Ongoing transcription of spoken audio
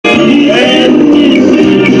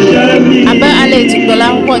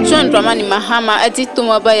Dramani Mahama edito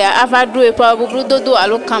mabaya avadro e pa bubru dodo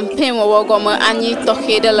alo campaign wo goma anyi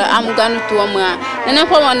tokhede la amganu tuoma nana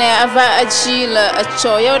pa wona ava aji la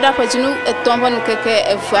acho yoda pa jinu etomba no keke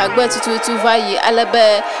efa agba tutu vayi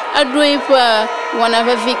alabe adro e pa wona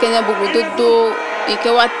va vi kenya bubru dodo ike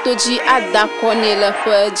watoji adakone la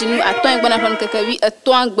fa jinu aton gbana fa keke wi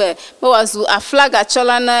aton gbe ba wazu a flaga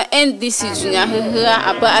chola na NDC junior hehra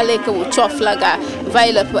aba aleke wo cho flaga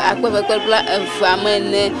vaila fa agba bla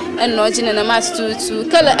famane eno jina na mastutu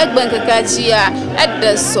kala egban keke ji a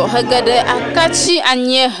edeso hagade akachi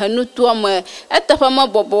anye hanuto ma etafa ma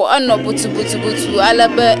bobo ono butu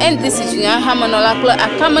alaba NDC junior hamanola kla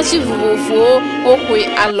akamachi vuvu okwe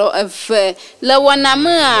alo efe la wana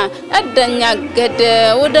ma adanya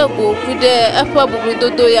de oda go kude afa bubru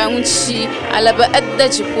dodo ya nchi alaba adda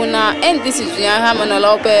jipuna NDC junior hamana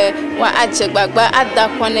lobe wa aje gbagba adda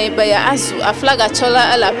kwane ba ya azu aflaga chola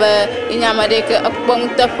alaba inyamade ke akpong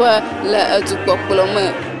tafa la adukpo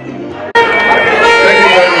kolome. Thank you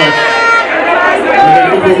very much.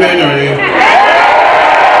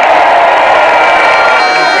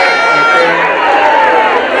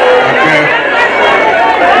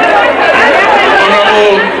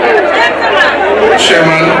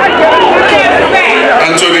 Chairman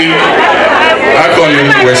Anthony, I call him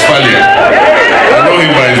Westphalia. I know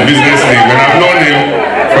him by his business name, and I've known him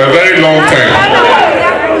for a very long time.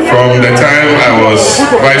 From the time I was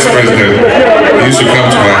vice president, he used to come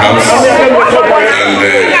to my house and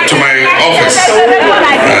to my office,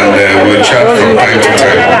 and we'll chat from time to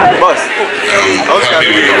time. I'm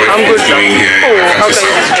happy with the work he's doing here in Akatsi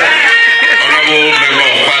South. Honorable Member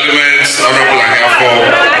of Parliament, Honorable Ahafo,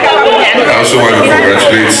 I also want to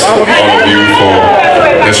congratulate all of you for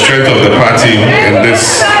the strength of the party in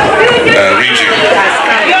this region.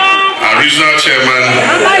 Our regional chairman,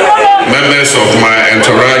 members of my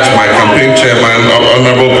entourage, my campaign chairman,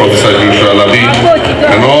 Honorable Professor Joshua Labi,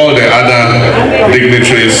 and all the other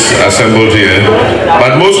dignitaries assembled here,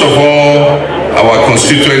 but most of all, our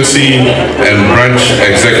constituency and branch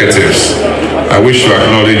executives. I wish to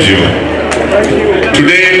acknowledge you.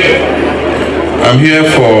 Today, I'm here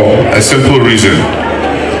for a simple reason,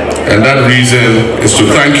 and that reason is to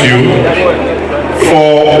thank you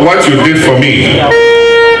for what you did for me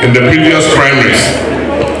in the previous primaries.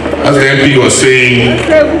 As the MP was saying,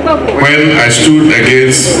 when I stood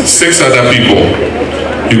against 6 other people,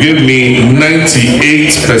 you gave me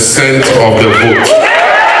 98% of the vote.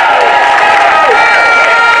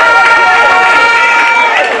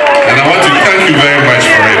 And I want to thank you very much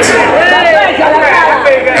for it.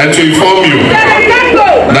 And to inform you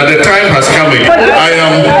that the time has come. I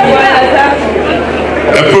am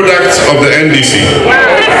a product of the NDC.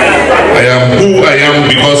 I am who I am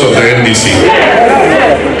because of the NDC.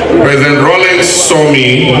 President Rawlings saw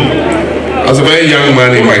me as a very young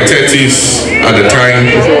man in my 30s at the time,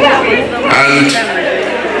 and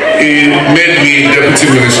he made me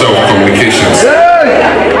Deputy Minister of Communications.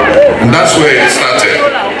 And that's where it started.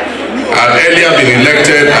 I had earlier been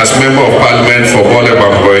elected as Member of Parliament for Volta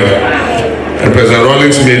Region, and President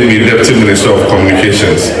Rawlings made me Deputy Minister of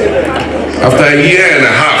Communications. After a year and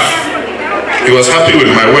a half, he was happy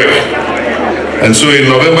with my work. And so in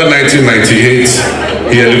November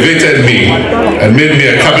 1998, he elevated me and made me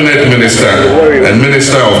a cabinet minister and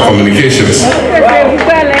Minister of Communications.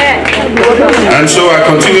 And so I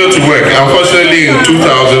continued to work. Unfortunately, in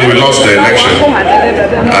 2000, we lost the election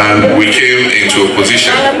and we came into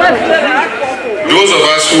opposition. Those of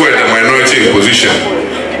us who were the minority in position,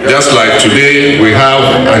 just like today, we have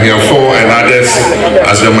Ahafo and others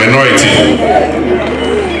as the minority.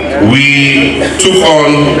 We took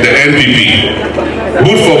on the NPP,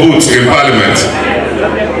 boot for boot in Parliament,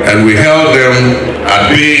 and we held them at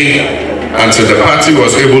bay until the party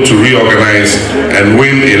was able to reorganize and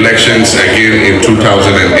win elections again in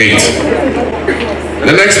 2008.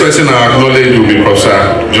 The next person I acknowledge will be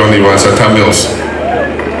Professor John Mills.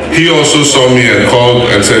 He also saw me and called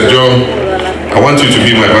and said, "John, I want you to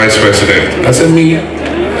be my vice president." I said, "Me?"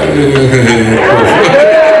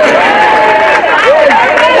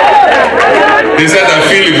 He said, "I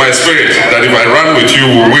feel in my spirit that if I run with you,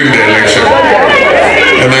 we'll win the election."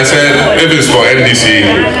 And I said, "If it's for NDC,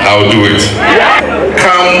 I'll do it."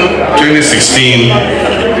 Come 2016,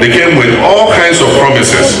 they came with all kinds of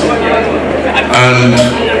promises and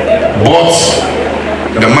bought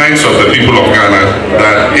the minds of the people of Ghana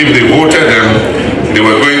that if they voted them, they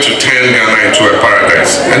were going to turn Ghana into a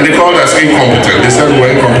paradise. And they called us incompetent. They said we were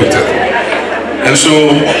incompetent. And so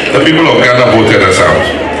the people of Ghana voted us out.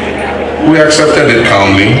 We accepted it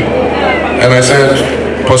calmly. And I said,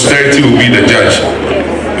 posterity will be the judge.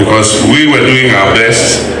 Because we were doing our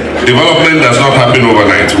best development does not happen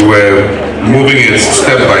overnight. We were moving it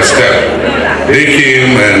step by step. They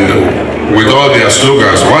came and with all their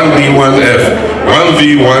slogans, 1D, 1F,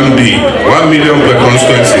 1V, 1B, 1 million per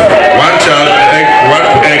constituency, 1 child egg,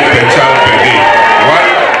 1 egg per child per day.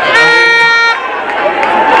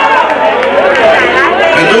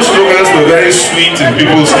 And those slogans were very sweet in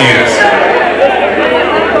people's ears.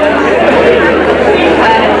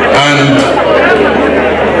 And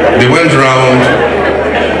they went around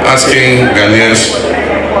asking Ghanaians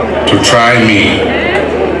to try me.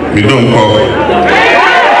 Me don't call.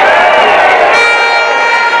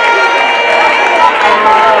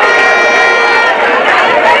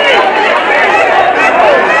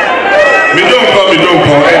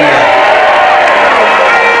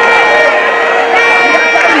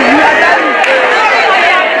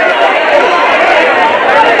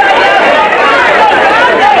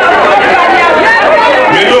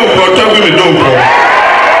 Me don't call.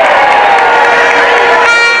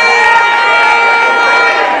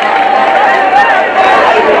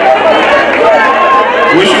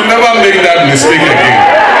 We should never make that mistake again.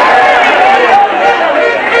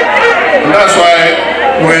 And that's why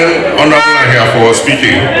when Honorable Ahiafo was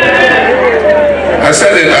speaking, I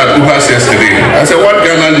said it at Uhas yesterday. I said what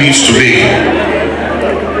Ghana needs today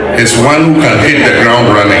is one who can hit the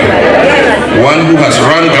ground running, one who has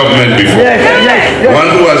run government before, one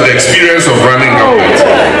who has the experience of running government.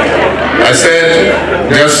 I said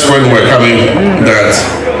just when we're coming that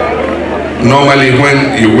normally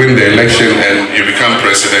when you win the election and you become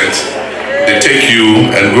president, they take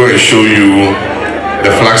you and go and show you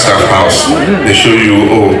the Flagstaff House. They show you,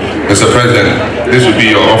 oh, Mr. President, this will be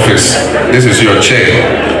your office. This is your chair.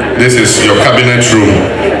 This is your cabinet room.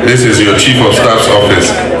 This is your chief of staff's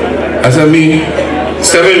office. I said, me,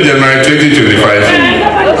 7th January 2025,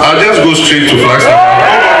 I'll just go straight to Flagstaff.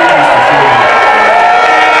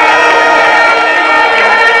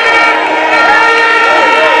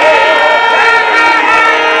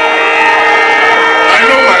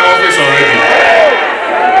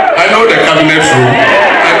 The cabinet room,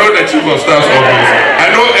 I know the chief of staff's office, I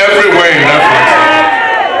know everywhere in that place.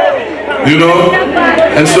 You know?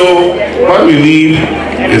 And so what we need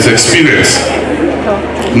is experience,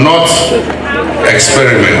 not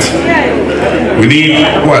experiment. We need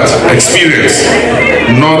what? Experience,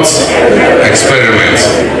 not experiment.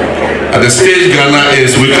 At the stage Ghana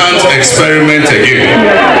is, we can't experiment again.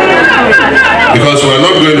 Because we're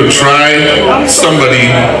not going to try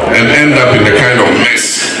somebody and end up in the kind of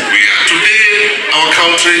mess.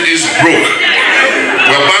 Country is broke.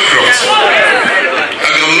 We're bankrupt.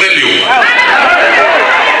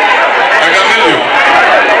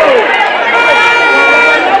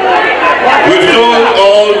 We've told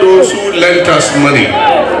all those who lent us money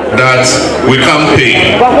that we can't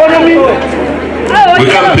pay. We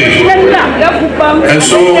can't pay. And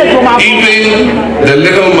so even the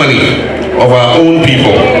little money of our own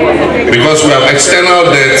people, because we have external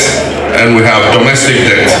debt and we have domestic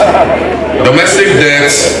debt. Domestic debt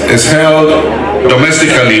is held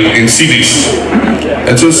domestically in cedis.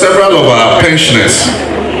 And so several of our pensioners,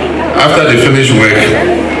 after they finish work,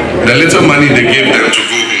 the little money they give them to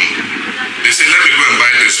go home, they say, let me go and buy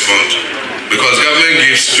this bond, because government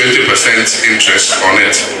gives 20% interest on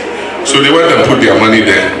it. So they went and put their money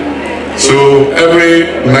there. So every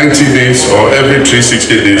 90 days or every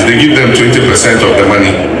 360 days, they give them 20% of the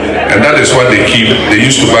money. And that is what they keep. They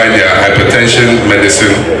used to buy their hypertension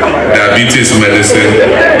medicine, diabetes medicine.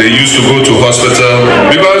 They used to go to hospital.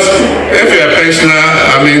 Because if you're a pensioner,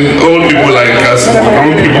 I mean, old people like us,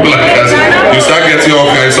 you start getting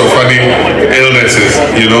all kinds of funny illnesses,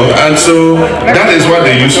 you know. And so that is what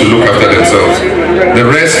they used to look after themselves. The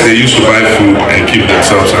rest, they used to buy food and keep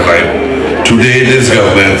themselves alive. Today, this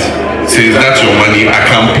government says, that's your money, I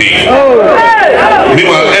can't pay.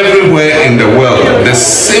 Meanwhile, everywhere in the world, the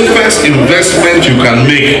safest investment you can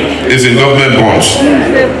make is in government bonds.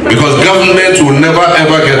 Because government will never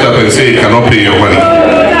ever get up and say it cannot pay your money.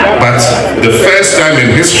 But the first time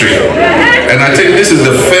in history, and I think this is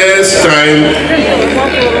the first time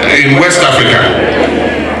in West Africa,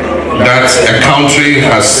 that a country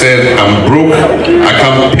has said, I'm broke, I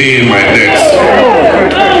can't pay my debts.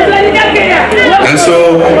 And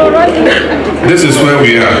so, this is where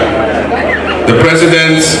we are. The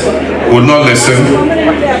president would not listen,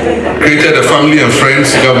 created a family and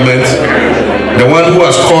friends government. The one who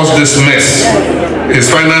has caused this mess, his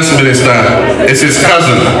finance minister, is his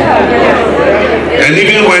cousin. And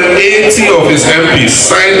even when 80 of his MPs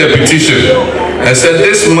signed the petition and said,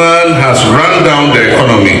 this man has run down the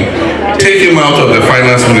economy, take him out of the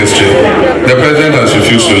finance ministry, the president has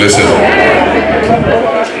refused to listen.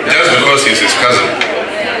 Just because he's his cousin.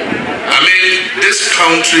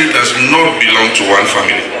 country does not belong to one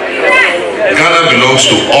family. Ghana belongs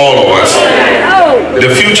to all of us. The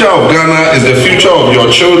future of Ghana is the future of your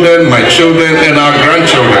children, my children, and our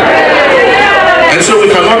grandchildren. And so we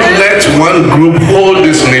cannot let one group hold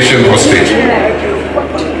this nation hostage.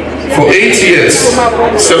 For 8 years,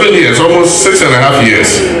 7 years, almost 6.5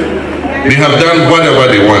 years, they have done whatever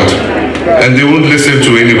they want, and they won't listen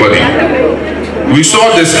to anybody. We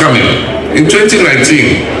saw this coming. In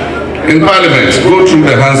 2019, in Parliament, go through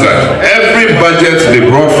the Hansard. Every budget they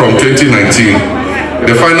brought from 2019,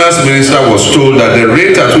 the finance minister was told that the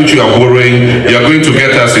rate at which you are borrowing, you are going to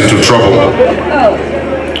get us into trouble.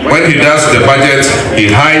 When he does the budget, he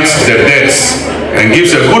hides the debts and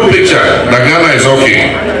gives a good picture that Ghana is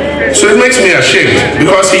okay. So it makes me ashamed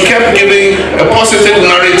because he kept giving a positive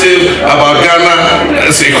narrative about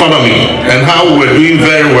Ghana's economy and how we were doing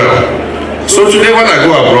very well. So today when I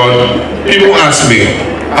go abroad, people ask me,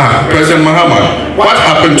 President Mahama, what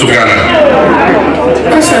happened to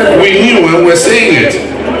Ghana? I said, we knew when we were saying it.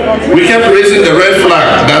 We kept raising the red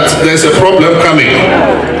flag that there's a problem coming.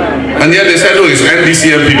 And yet they said, oh, it's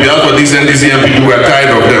NDC MPP. Out of these NDC MPP, we are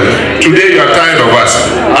tired of them. Today you are tired of us.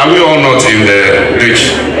 Are we all not in the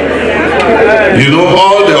ditch? You know,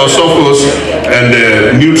 all the Osofos and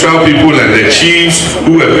the neutral people and the chiefs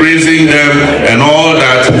who were praising them and all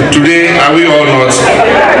that, today are we all not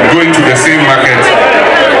going to the same market?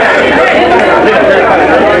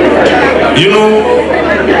 You know,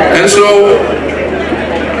 and so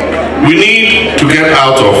we need to get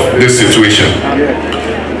out of this situation.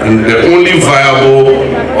 And the only viable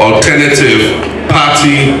alternative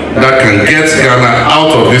party that can get Ghana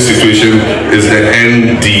out of this situation is the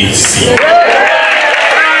NDC.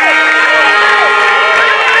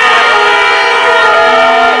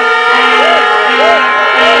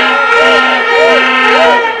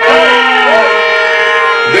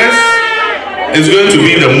 Is going to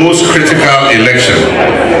be the most critical election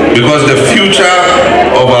because the future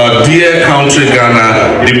of our dear country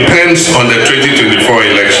Ghana depends on the 2024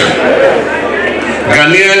 election.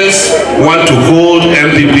 Ghanaians want to hold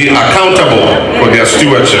MPP accountable for their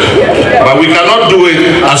stewardship, but we cannot do it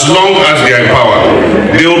as long as they are in power.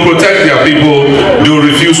 They will protect their people, they will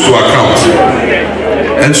refuse to account.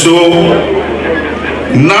 And so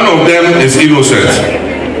none of them is innocent.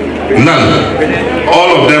 None.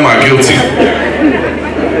 All of them are guilty.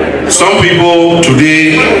 Some people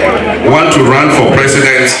today want to run for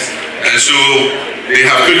president, and so they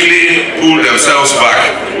have quickly pulled themselves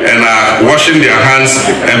back and are washing their hands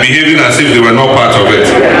and behaving as if they were not part of it.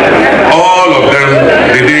 All of them,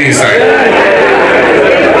 they did inside.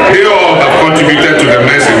 They all have contributed to the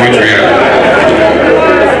mess in which we are.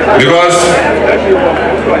 Because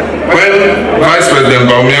when Vice President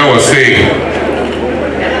Baumia was saying,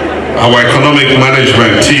 our economic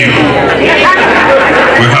management team,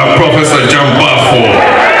 we have Professor John Bafo,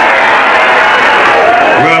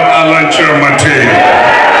 we have Alan Chermate,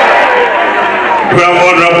 we have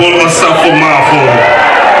Honorable Osafo Mafo,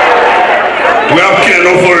 we have Ken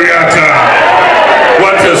Oforiata.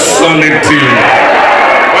 What a solid team.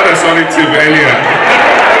 What a solid team earlier.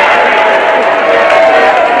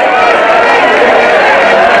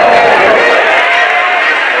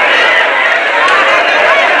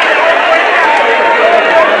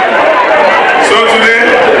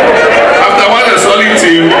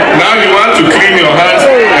 Now you want to clean your hands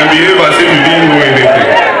and behave as if you didn't know anything.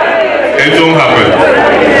 It won't happen.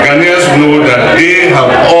 Ghanaians know that they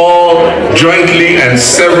have all jointly and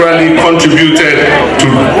severally contributed to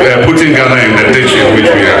putting Ghana in the ditch in which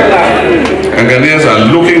we are. And Ghanaians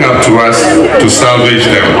are looking up to us to salvage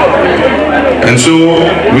them. And so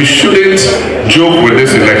we shouldn't joke with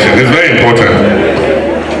this election. It's very important.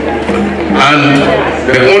 And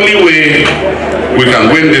the only way we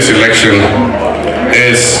can win this election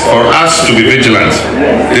is for us to be vigilant.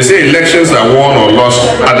 They say elections are won or lost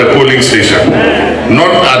at the polling station, not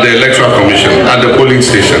at the Electoral Commission, at the polling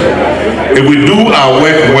station. If we do our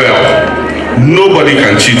work well, nobody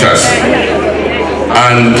can cheat us.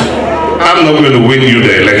 And I'm not going to win you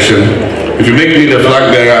the election. If you make me the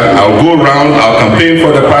flag bearer, I'll go around, I'll campaign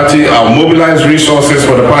for the party, I'll mobilize resources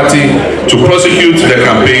for the party to prosecute the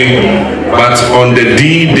campaign. But on the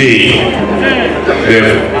D-Day,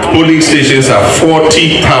 the polling stations are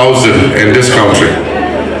 40,000 in this country.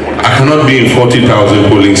 I cannot be in 40,000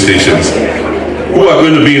 polling stations. Who are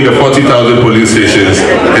going to be in the 40,000 polling stations?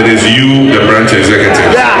 It is you, the branch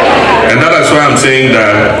executives. And that is why I'm saying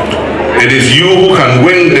that it is you who can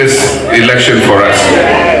win this election for us.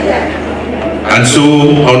 And so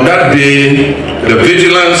on that day, the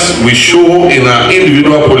vigilance we show in our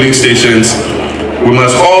individual polling stations, we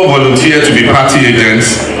must all volunteer to be party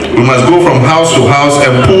agents We must go from house to house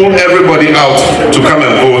and pull everybody out to come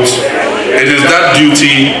and vote. It is that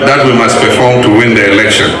duty that we must perform to win the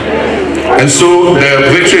election. And so the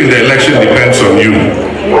victory in the election depends on you.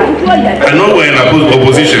 I know we're in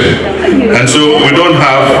opposition, and so we don't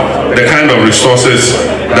have the kind of resources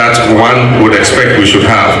that one would expect we should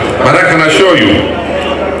have. But I can assure you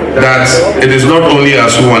that it is not only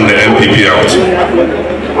us who want the MPP out.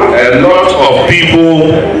 A lot of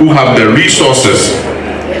people who have the resources,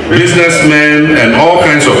 businessmen and all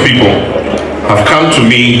kinds of people, have come to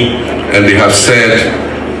me and they have said,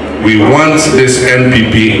 we want this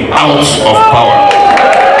NPP out of power.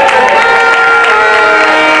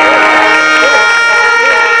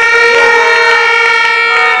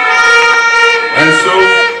 And so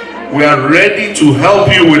we are ready to help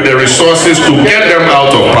you with the resources to get them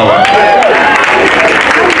out of power.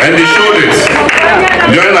 And they showed it.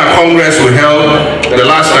 During our Congress we held the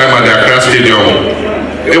last time at the Accra Stadium,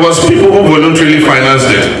 it was people who voluntarily financed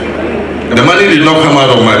it. The money did not come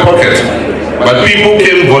out of my pocket. But people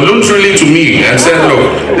came voluntarily to me and said,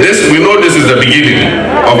 look, we know this is the beginning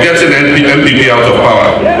of getting MPP out of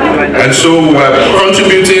power. And so we're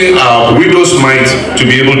contributing our widow's mite to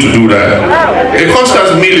be able to do that. It cost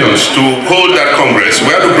us millions to hold that Congress.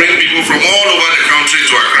 We had to bring people from all over the country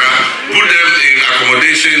to Accra, put them in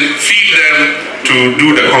accommodation, feed them to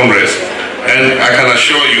do the Congress. And I can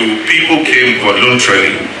assure you, people came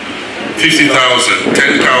voluntarily. 50,000, 10,000, 20,000, 500,000,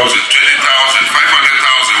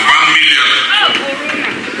 1 million.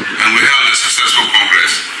 And we held a successful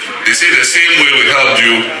Congress. They say the same way we helped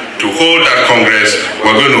you to hold that Congress,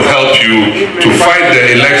 we're going to help you to fight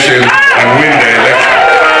the election and win the election.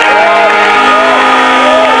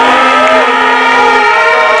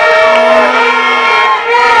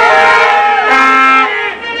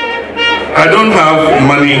 I don't have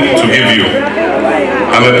money to give you.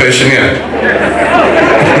 I'm a pensioner.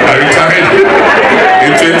 I retired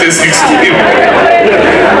in 2016.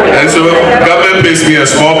 And so government pays me a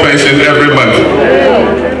small pension every month.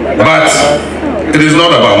 But it is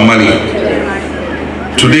not about money.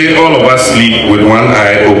 Today all of us sleep with one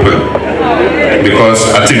eye open because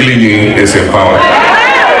Atiglini is in power.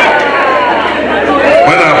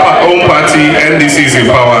 When our own party, NDC, is in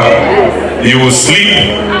power, you will sleep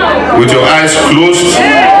with your eyes closed,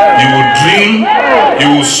 you will dream, you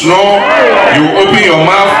will snore, you will open your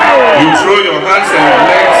mouth, you will throw your hands and your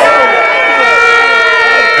legs,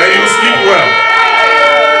 and you will sleep well.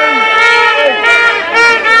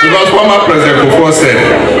 Because former President Kufuor said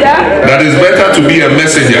that it's better to be a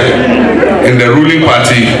messenger in the ruling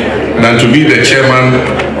party than to be the chairman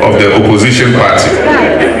of the opposition party.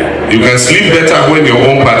 You can sleep better when your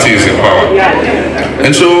own party is in power. And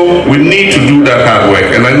so we need to do that hard work.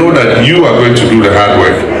 And I know that you are going to do the hard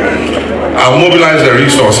work. I'll mobilize the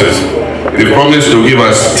resources. They promised to give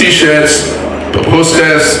us t-shirts,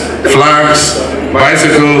 posters, flags,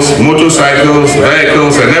 bicycles, motorcycles,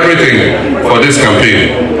 vehicles, and everything for this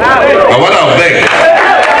campaign. But what I'll beg,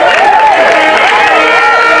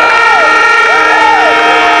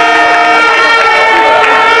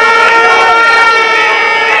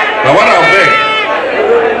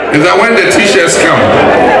 is that when the t-shirts come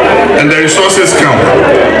and the resources come,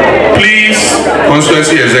 please,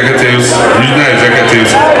 constituency executives, regional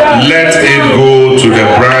executives, let it go to the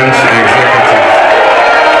branch executives.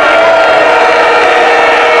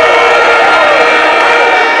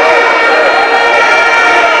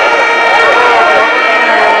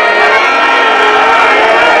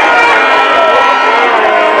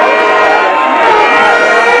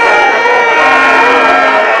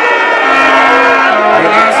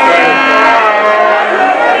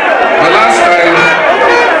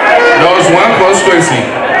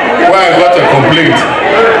 Where I got a complaint.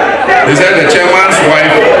 They said the chairman's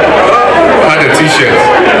wife had a t-shirt.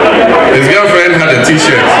 His girlfriend had a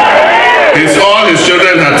t-shirt. All his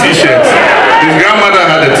children had t-shirts. His grandmother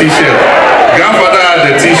had a t-shirt. Grandfather had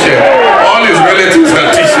a t-shirt. All his relatives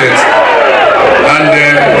had t-shirts. And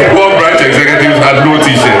the poor branch executives had no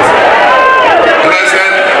t-shirts. And I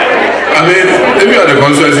said, I mean, if you are the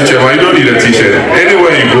constituency chairman, you don't need a t-shirt.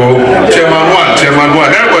 Anywhere you go, chairman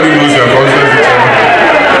one, everybody knows you are constituency chairman.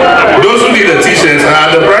 Those who need the t-shirts are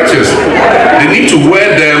the branches. They need to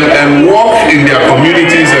wear them and walk in their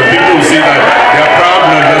communities, and people will see that they are proud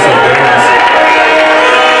members of the NDC.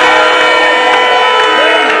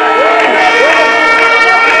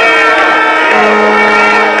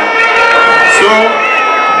 So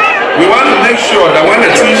we want to make sure that when the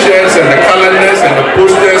t-shirts and the calendars and the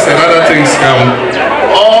posters and other things come,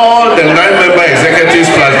 all the 9-member executives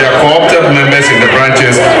plus their co-opted members in the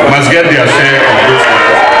branches must get their share of those things.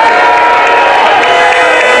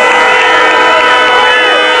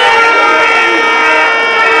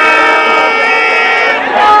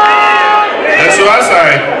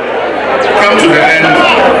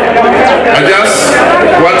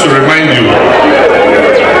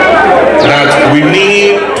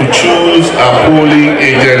 choose our polling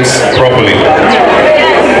agents properly.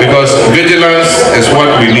 Because vigilance is what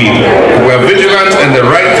we need. We are vigilant and the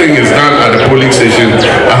right thing is done at the polling station.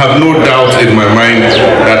 I have no doubt in my mind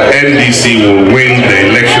that NDC will win the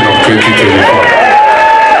election of 2024.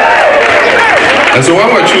 And so when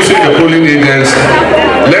we're choosing the polling agents,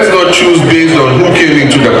 let's not choose based on who came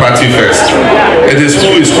into the party first. It is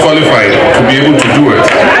who is qualified to be able to do it.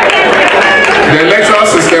 The electoral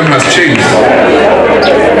system has changed.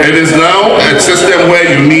 It is now a system where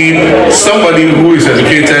you need somebody who is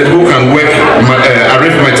educated, who can work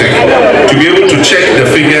arithmetic, to be able to check the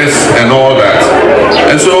figures and all that.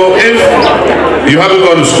 And so if you haven't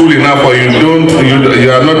gone to school enough or you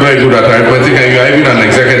are not very good at arithmetic and you are even an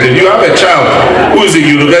executive, you have a child who is in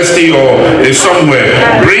university or is somewhere,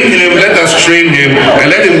 bring him, let us train him, and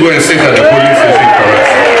let him go and sit at the polling station for us.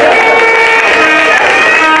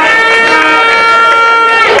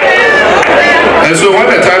 And so when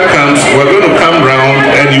the time comes, we're going to come round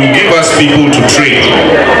and you give us people to train.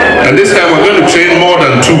 And this time we're going to train more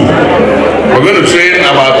than 2. We're going to train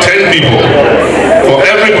about 10 people for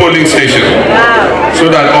every polling station.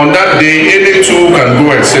 So that on that day, any 2 can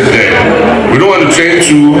go and sit there. We don't want to train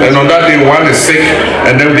 2 and on that day 1 is sick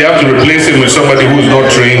and then they have to replace him with somebody who's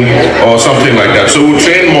not trained or something like that. So we'll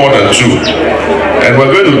train more than 2. And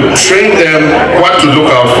we're going to train them what to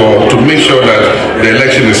look out for to make sure that the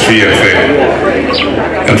election is free and fair.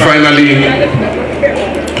 And finally,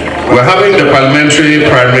 we're having the parliamentary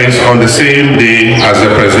primaries on the same day as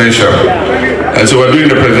the presidential. And so we're doing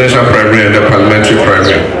the presidential primary and the parliamentary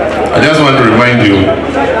primary. I just want to remind you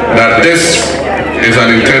that this is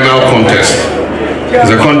an internal contest.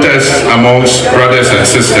 It's a contest amongst brothers and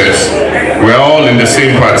sisters. We're all in the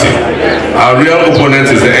same party. Our real opponent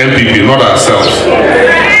is the MPP, not ourselves.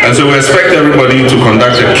 And so we expect everybody to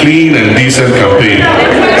conduct a clean and decent campaign.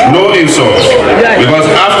 No insults. Because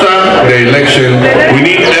after the election, we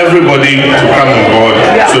need everybody to come on board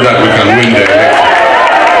so that we can win the election.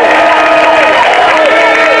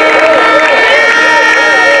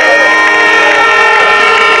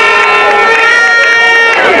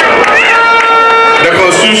 The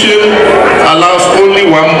Constitution allows only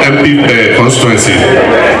 1 MP per constituency.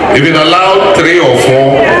 If it allowed 3 or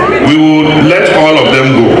 4, we would let all of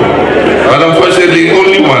them go. But unfortunately,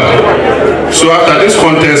 only 1. So after this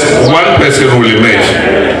contest, 1 person will emerge.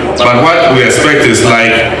 But what we expect is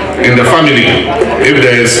like in the family, if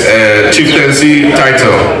there is a chieftaincy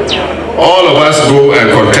title, all of us go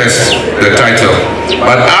and contest the title.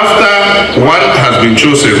 But after 1 has been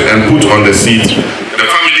chosen and put on the seat, the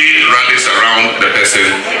family rallies around the person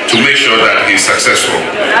to make sure that he's successful.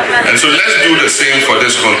 And so let's do the same for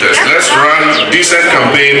this contest. Let's run decent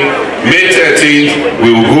campaign. May 13th,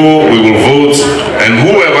 we will go, we will vote, and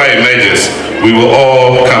whoever emerges, we will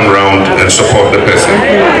all come around and support the person.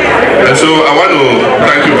 And so I want to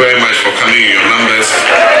thank you very much for coming in your numbers.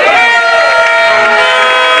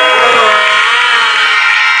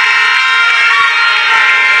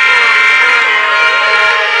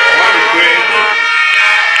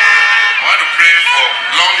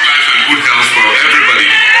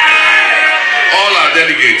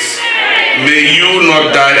 Delegates, may you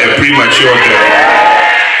not die a premature death.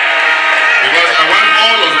 Because I want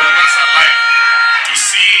all of us alive to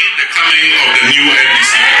see the coming of the new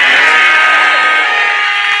NDC.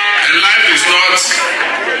 And life is not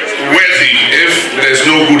worthy if there's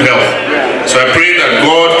no good health. So I pray that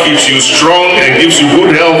God keeps you strong and gives you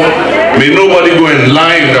good health. May nobody go and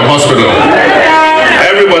lie in the hospital.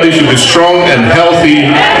 Everybody should be strong and healthy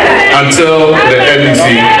until the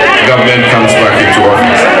NDC government comes back into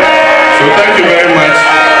office. So thank you very much.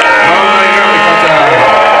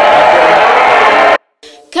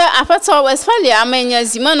 Ka apata Westphalia amenya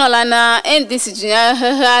zimanola na NDC junior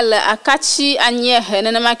hal Akatsi anye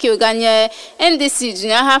hene na makio ganye NDC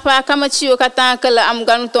junior hapa kama chiyo kata kala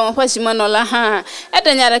amganu ton kwa zimanola ha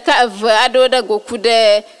edanyara ka adoda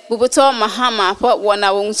gokude bubuto Mahama po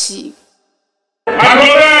wana wonchi.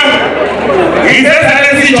 Magoba, His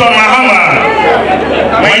Excellency John Mahama,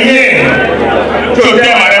 Manye,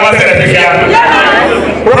 Chote Marewa Serefia,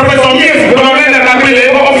 Professor Mills, Government and Cabinet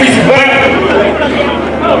Labor Office, Professor Mills,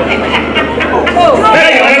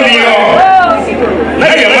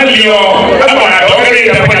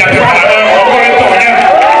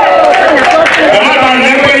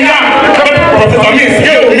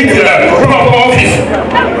 you meet the proper office.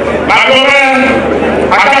 Magoba,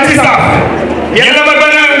 Akatsi South. Yellow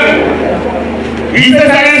Banana, His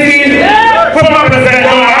Excellency, former President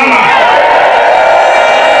Mahama.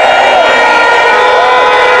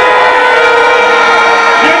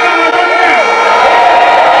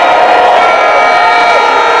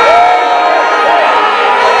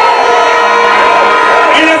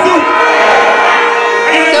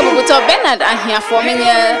 had and here for me.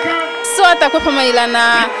 So at a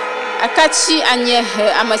Copamelana, Akatsi anye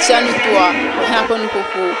amachanu tua, happen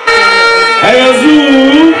popo.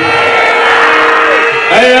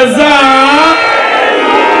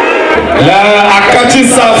 La Akatsi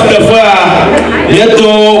South yeto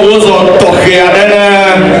wozo toke adena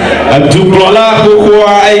duplola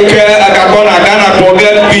kokwa aike akakona gana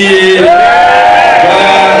koge pi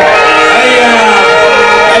aya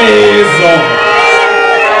aizo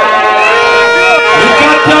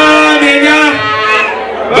nikata nenya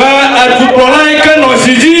ba duplola aike no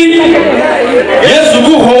siji yesu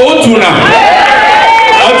ku ho otuna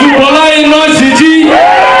duplola no siji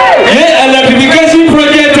ye electrification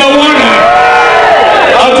project awana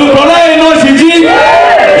duplola no siji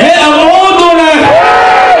ye amodona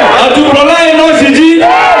duplola no siji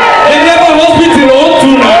ye never hospital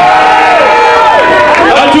otuna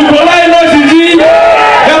duplola no siji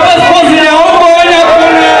ye passport ya obo ya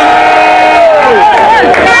kona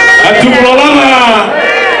duplola ma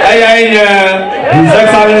ayainya His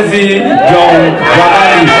Excellency John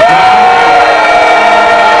Dramani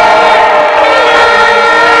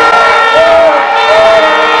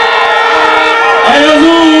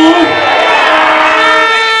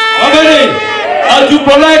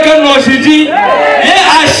Duplola kan no siji ye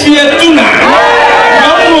ashietuna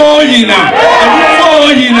no yina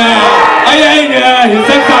ayainya His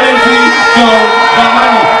Excellency John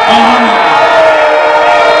Mahama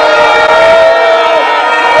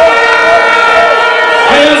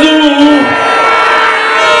ayazu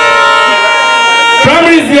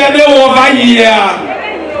primary year de over here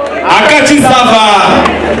Akatsi South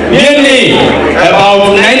nearly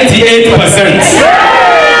about 98%.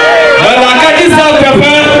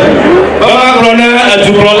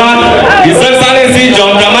 Duplola, His Excellency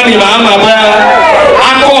John Dramani Mahama,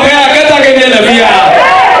 Akohe Akata Kenya Levia,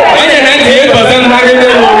 98%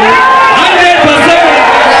 Magdalene,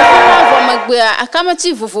 100%.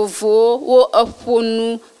 Akamachi vovovo wo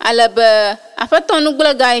oponu alaba afatonu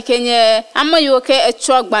gblaga Kenya amayoke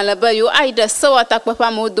etwa gbanlaba yo aida sawa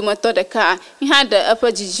takpapa modumato de ka ihada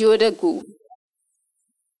apajiji odego.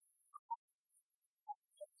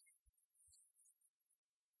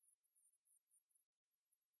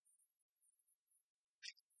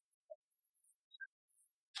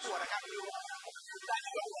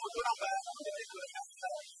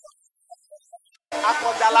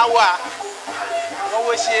 Akodalawa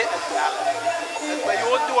wawoshe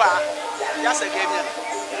yodoa yasegenya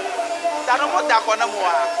tanomo dakona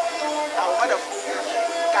moa awada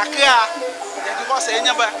kakea de ko se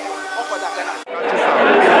nyaba okodakana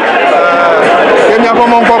Kenya ko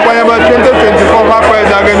mon ko kwa 2024 ba ko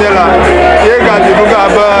daganyela ye ga dibuga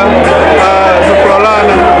ba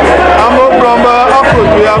sukrolana amo bromba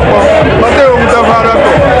akotu yakpo mate o mutafara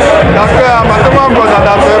ko dakea matama ko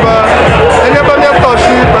da beba enya ba ne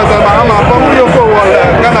toshi president Mahama ko mu yoko wala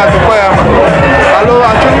kana tukoya alo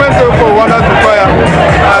achievement ko wala tukoya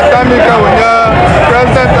tamika wonya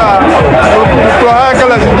president ko ha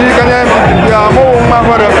kala sidi kanya ya mo ma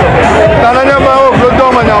fara tananya ba o blodo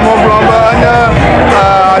manya mo bromba anya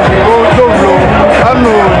adibo doblo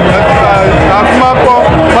anu akuma ko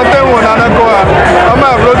mate wona na ko ama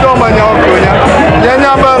blodo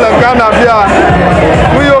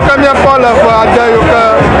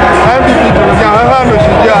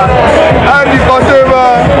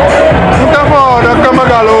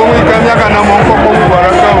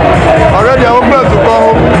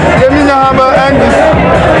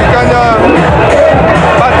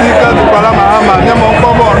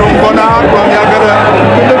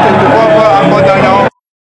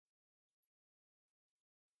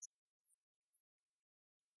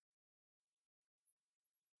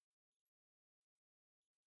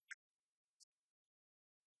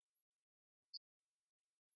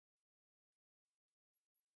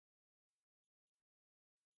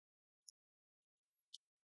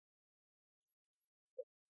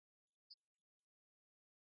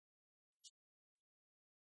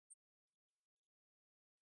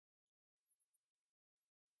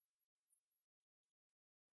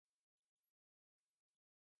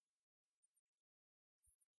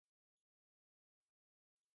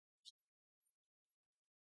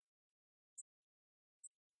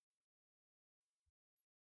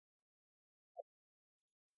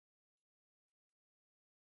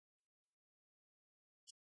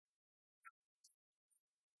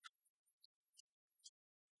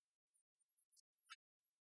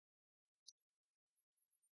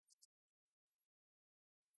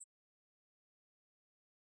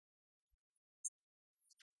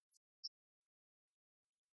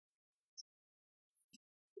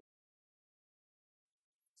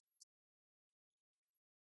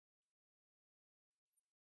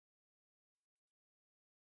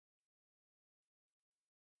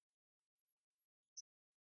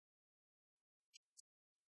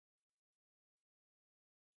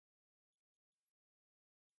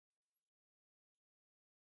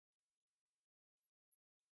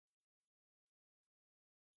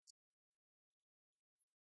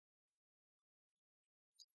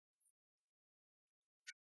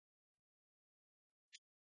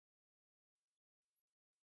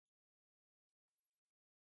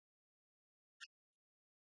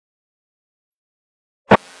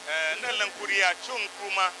Kuria chung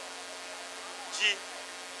kuma ji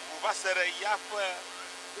ubasere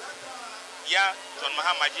ya John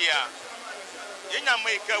Mahama jia yenya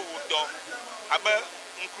maika wudo abe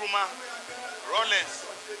nkruma Rollins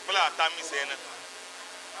fla tami sena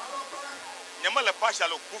nyama le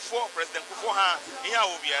partial Kufo president Kufo ha iya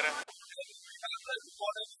obiara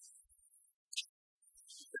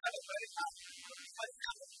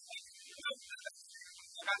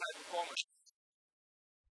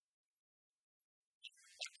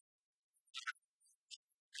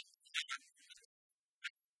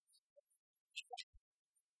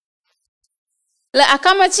La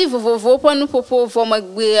Akatsi vovovo ponu popo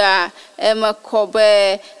vomagbea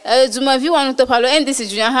makobe duma vi wanu to palo ndc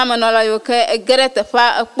junior ha manola yo ke gerete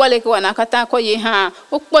pa kpole ke wana kata ko ye ha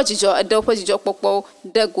okpojijo de opojijo popo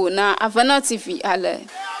dego na Avana TV ale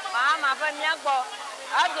Mahama fa miagbo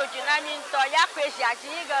adoju na mi nto ya kwesi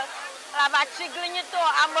ajiga la ba chigrinyi to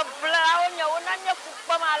amobla onye ona nye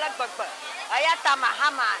fukpo ma ala gbogbo ayata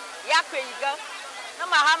Mahama ya kweyiga na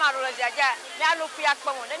Mahama ro jaja ya lu fi akpo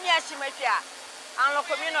mo na mi asimafia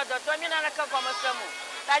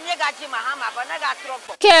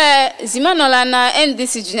ke zimanola na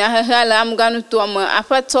ndc junior hala amganu to am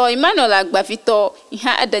afato imanola gbafito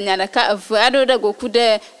iha adanya ka avado da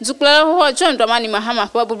gokude zukla ho John Dramani Mahama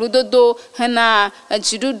pa bubudodo hana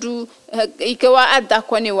ajidudu ikewa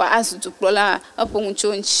adakwane wa azuduklola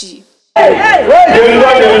aponchonchi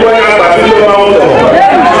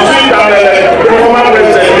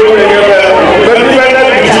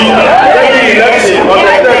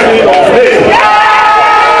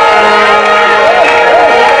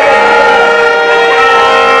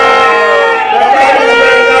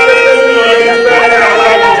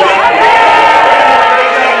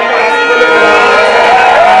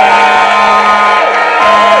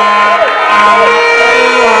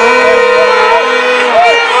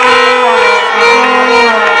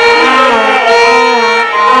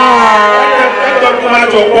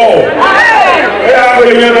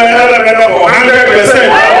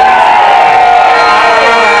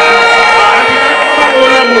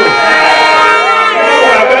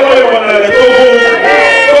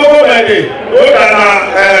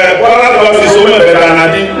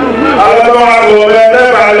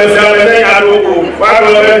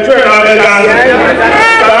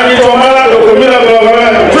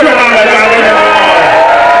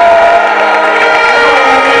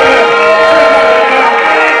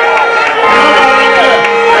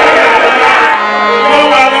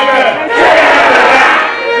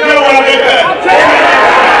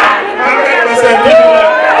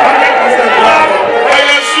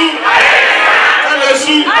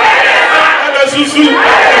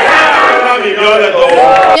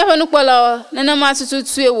nana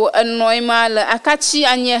matutu ewo anoima la Akatsi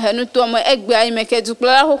anye hanu to mo egbe ayi meke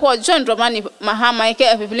dukla ho John Dramani Mahama ike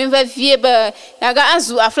epipilin va vie ba yaga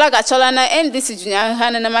azu aflaga chola na ndc junior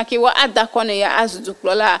hana na make wa adakone ya azu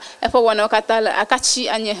dukla efo wona okatala Akatsi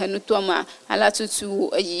anye hanu to ma ala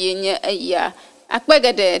tutu ayiyenye aya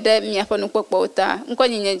akpegede de miapo no popo ta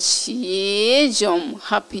nkonyinya chi jom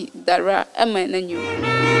happy dara ema na nyu